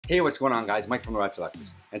Hey, what's going on guys? Mike from the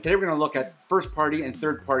Retrollectors. And today we're going to look at first-party and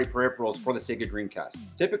third-party peripherals for the Sega Dreamcast.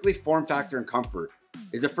 Typically, form factor and comfort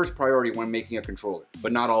is the first priority when making a controller,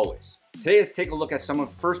 but not always. Today, let's take a look at some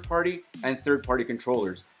of first-party and third-party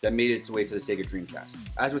controllers that made its way to the Sega Dreamcast.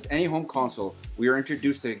 As with any home console, we are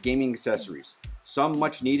introduced to gaming accessories, some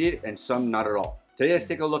much needed and some not at all. Today, let's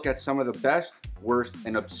take a look at some of the best, worst,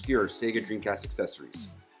 and obscure Sega Dreamcast accessories.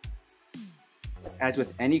 As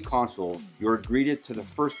with any console, you are greeted to the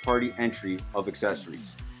first-party entry of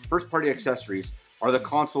accessories. First-party accessories are the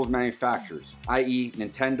console's manufacturers, i.e.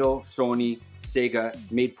 Nintendo, Sony, Sega,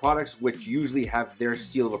 made products which usually have their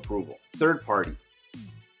seal of approval. Third-party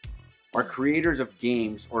are creators of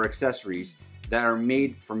games or accessories that are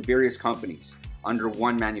made from various companies under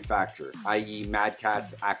one manufacturer, i.e. Mad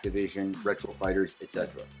Catz, Activision, Retrollectors,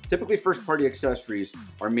 etc. Typically, first-party accessories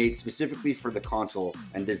are made specifically for the console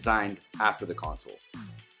and designed after the console.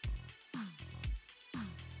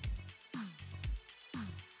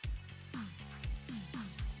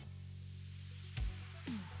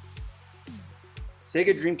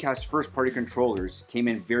 Sega Dreamcast first-party controllers came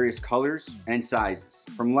in various colors and sizes,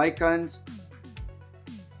 from light guns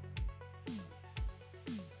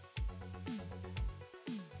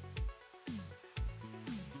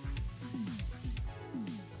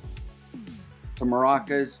to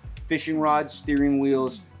maracas, fishing rods, steering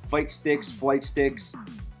wheels, fight sticks, flight sticks,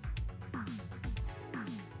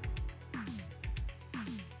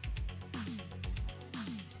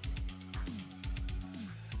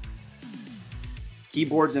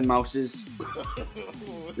 keyboards and mouses.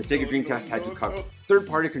 The Sega Dreamcast had you covered.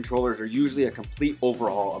 Third-party controllers are usually a complete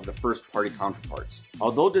overhaul of the first-party counterparts.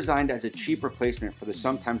 Although designed as a cheap replacement for the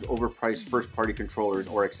sometimes overpriced first-party controllers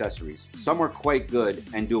or accessories, some are quite good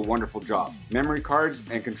and do a wonderful job. Memory cards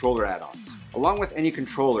and controller add-ons. Along with any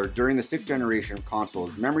controller, during the 6th generation of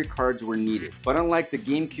consoles, memory cards were needed. But unlike the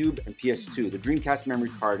GameCube and PS2, the Dreamcast memory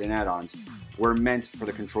card and add-ons were meant for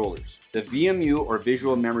the controllers. The VMU, or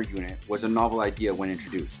Visual Memory Unit, was a novel idea when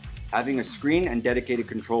introduced, having a screen and dedicated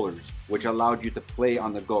controllers, which allowed you to play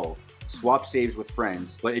on the go, swap saves with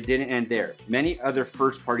friends, but it didn't end there. Many other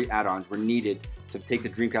first-party add-ons were needed to take the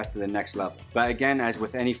Dreamcast to the next level. But again, as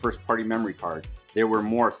with any first-party memory card, there were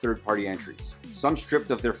more third-party entries. Some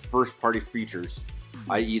stripped of their first-party features,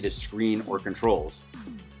 i.e. the screen or controls,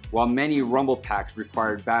 while many rumble packs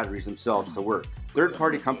required batteries themselves to work.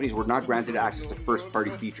 Third-party companies were not granted access to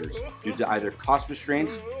first-party features due to either cost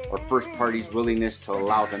restraints or first parties' willingness to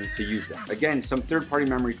allow them to use them. Again, some third-party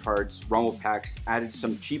memory cards, rumble packs added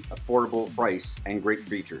some cheap, affordable price and great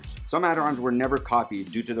features. Some add-ons were never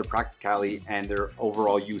copied due to their practicality and their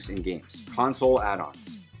overall use in games. Console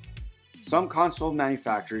add-ons. Some console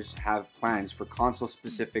manufacturers have plans for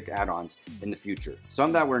console-specific add-ons in the future.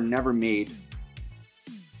 Some that were never made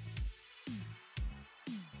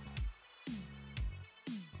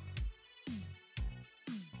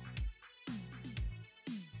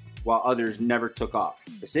while others never took off.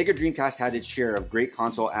 The Sega Dreamcast had its share of great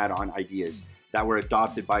console add-on ideas that were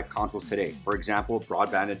adopted by consoles today. For example,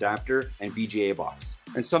 broadband adapter and VGA box.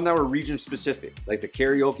 And some that were region specific, like the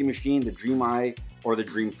karaoke machine, the Dream Eye, or the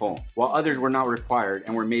Dream Phone, while others were not required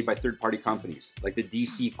and were made by third-party companies, like the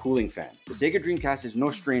DC cooling fan. The Sega Dreamcast is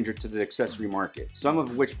no stranger to the accessory market, some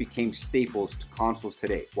of which became staples to consoles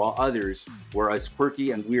today, while others were as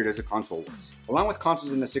quirky and weird as a console was. Along with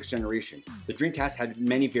consoles in the 6th generation, the Dreamcast had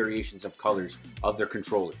many variations of colors of their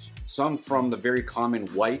controllers, some from the very common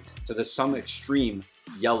white to the some extreme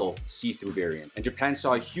yellow see-through variant, and Japan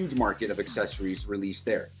saw a huge market of accessories released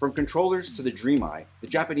there. From controllers to the Dream Eye, the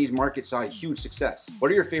Japanese market saw a huge success.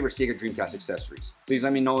 What are your favorite Sega Dreamcast accessories? Please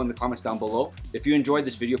let me know in the comments down below. If you enjoyed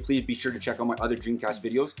this video, please be sure to check out my other Dreamcast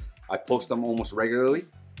videos. I post them almost regularly.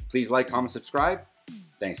 Please like, comment, subscribe.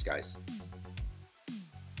 Thanks guys.